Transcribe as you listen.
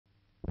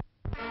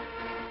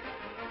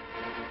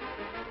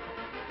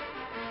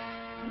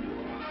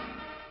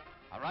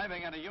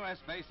Arriving at a U.S.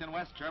 base in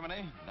West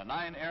Germany, the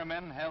 9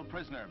 airmen held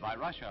prisoner by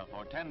Russia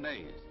for 10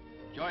 days.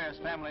 Joyous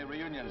family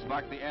reunions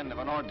mark the end of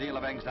an ordeal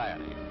of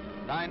anxiety.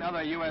 9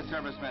 other U.S.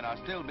 servicemen are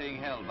still being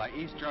held by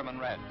East German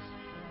Reds.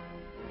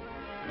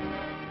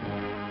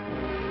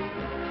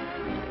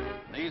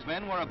 These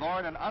men were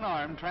aboard an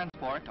unarmed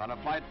transport on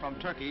a flight from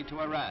Turkey to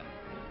Iran.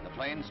 The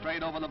plane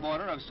strayed over the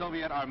border of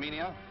Soviet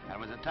Armenia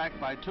and was attacked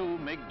by 2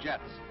 MiG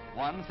jets.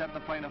 One set the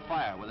plane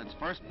afire with its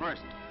first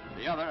burst.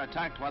 The other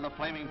attacked while the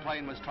flaming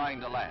plane was trying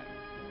to land.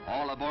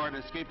 All aboard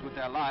escaped with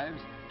their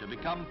lives to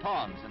become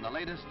pawns in the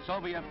latest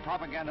Soviet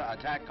propaganda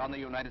attack on the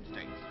United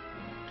States.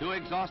 Too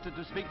exhausted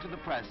to speak to the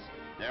press,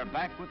 they're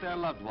back with their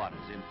loved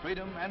ones in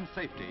freedom and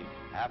safety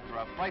after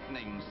a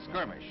frightening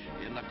skirmish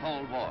in the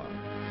Cold War.